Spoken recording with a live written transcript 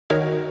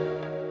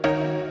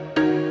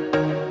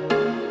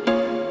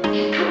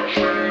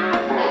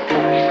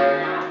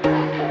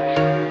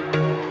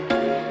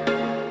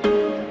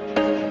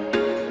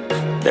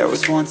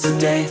once a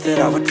day that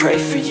I would pray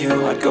for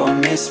you. I'd go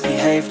and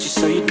misbehave just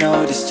so you'd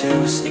notice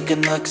too.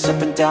 Sneaking looks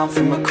up and down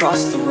from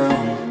across the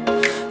room.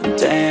 And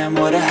damn,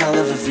 what a hell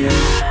of a view.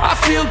 I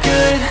feel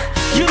good,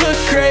 you look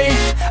great,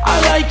 I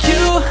like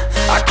you,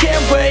 I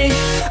can't wait.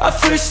 A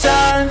first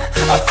time,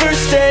 a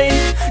first date,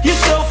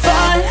 you're so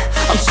fine,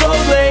 I'm so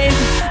late.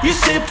 You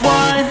sip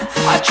wine,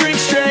 I drink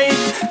straight,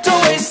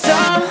 don't waste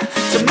time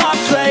to my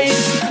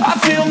place. I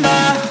feel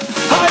my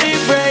heart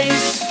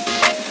erase,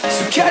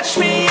 so catch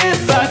me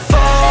if I fall.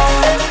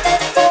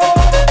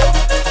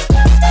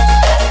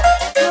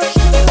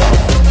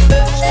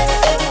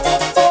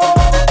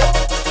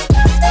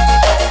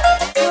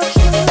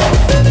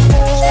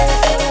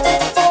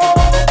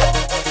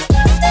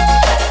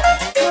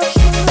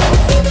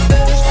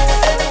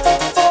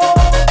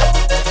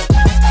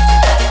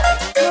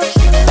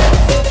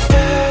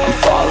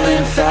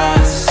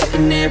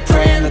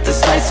 Praying that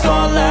this night's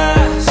gonna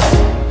last.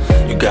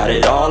 You got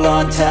it all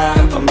on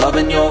tap, I'm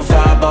loving your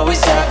vibe,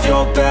 always have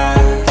your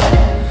back.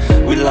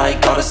 We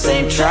like all the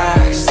same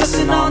tracks,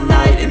 listen all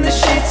night in the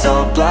sheets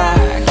all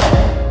black.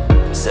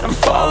 Said I'm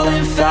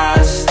falling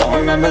fast, don't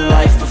remember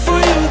life before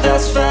you,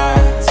 that's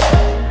fact.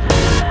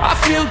 I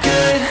feel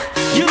good,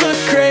 you look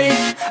great,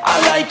 I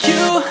like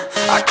you,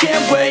 I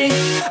can't wait.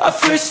 A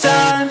first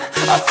time,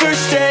 a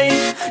first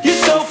date,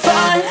 you're so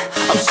fine,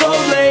 I'm so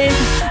late.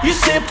 You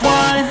sip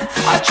wine,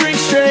 I drink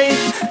straight,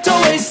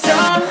 don't waste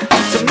time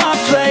to my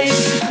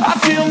place. I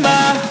feel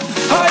my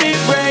heart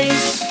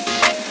erase,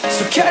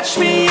 so catch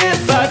me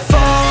if I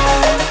fall.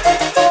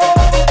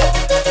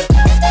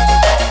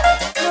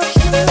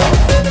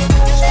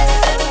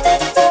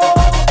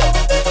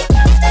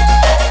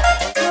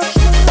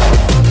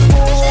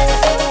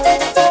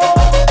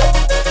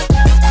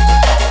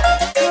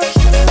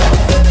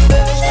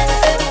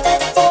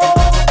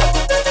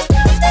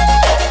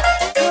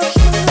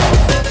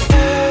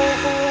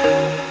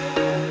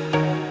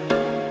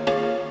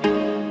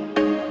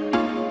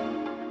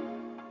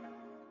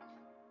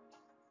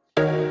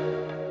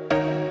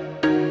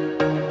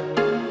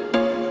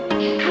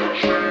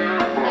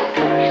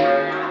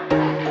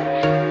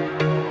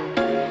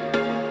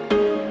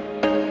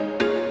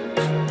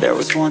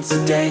 Once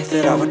a day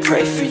that I would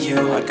pray for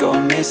you. I'd go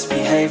and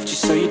misbehave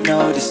just so you'd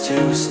notice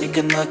too.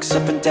 Sneaking looks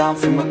up and down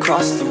from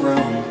across the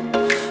room.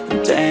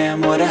 And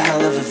damn, what a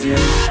hell of a view.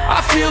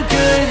 I feel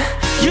good,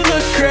 you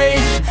look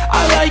great,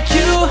 I like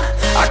you,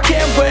 I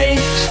can't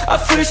wait. A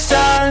first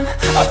time,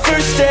 a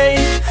first date,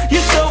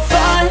 you're so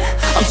fine,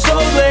 I'm so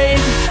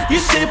late. You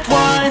sip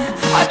wine,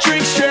 I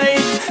drink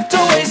straight,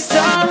 don't waste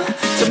time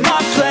to my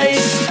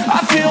place. I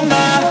feel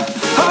my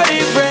heart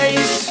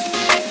erase,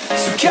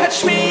 so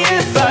catch me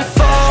if I fall.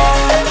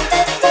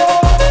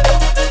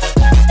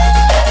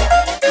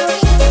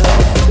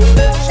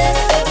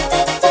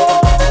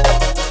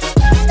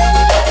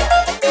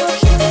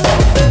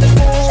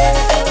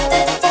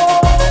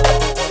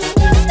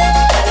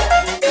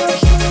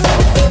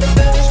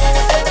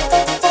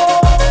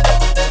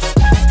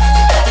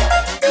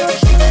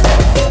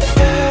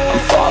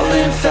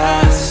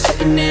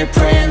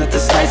 Praying that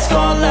this night's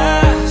gonna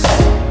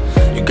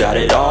last. You got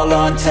it all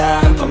on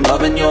tap, I'm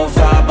loving your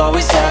vibe,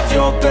 always have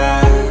your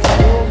back.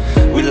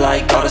 We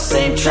like all the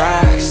same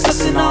tracks,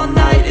 listen all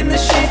night in the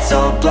sheets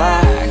all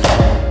black.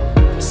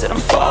 Said I'm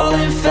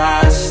falling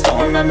fast,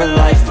 don't remember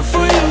life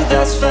before you,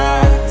 that's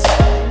fact.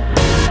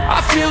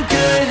 I feel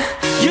good,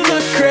 you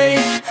look great,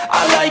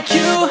 I like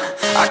you,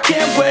 I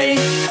can't wait.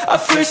 A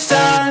first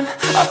time,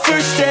 a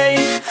first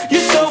date,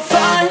 you're so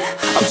fine,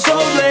 I'm so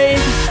late.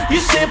 You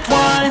sip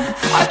wine,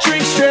 I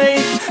drink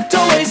straight,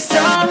 don't waste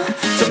time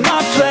to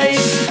my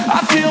place.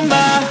 I feel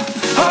my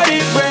heart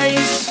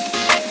erase,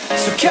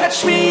 so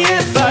catch me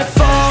if I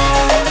fall.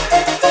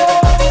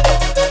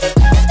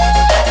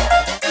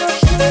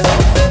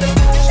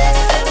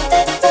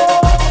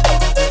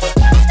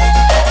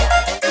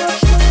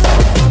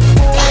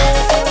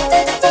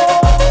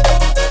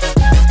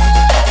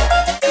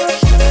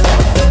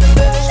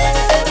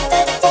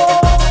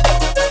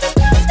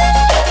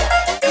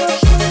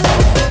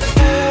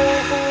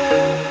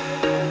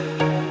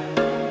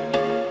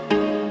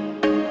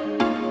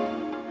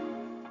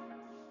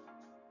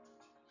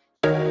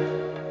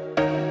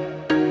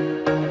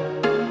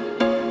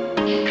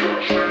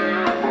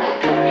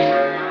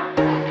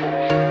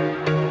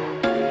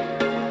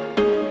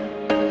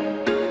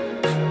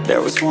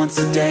 Once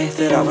a day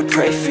that I would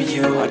pray for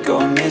you. I'd go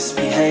and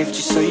misbehave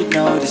just so you'd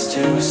notice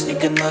too.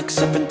 Sneaking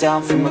looks up and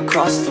down from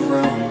across the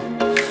room.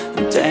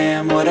 And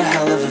damn, what a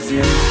hell of a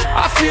view.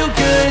 I feel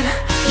good,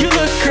 you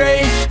look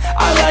great,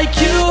 I like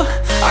you,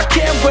 I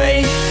can't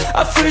wait.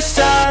 A first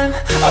time,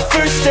 a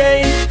first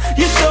date,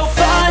 you're so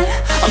fine,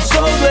 I'm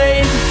so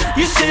late.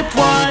 You sip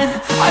wine,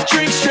 I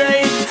drink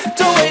straight,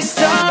 don't waste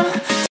time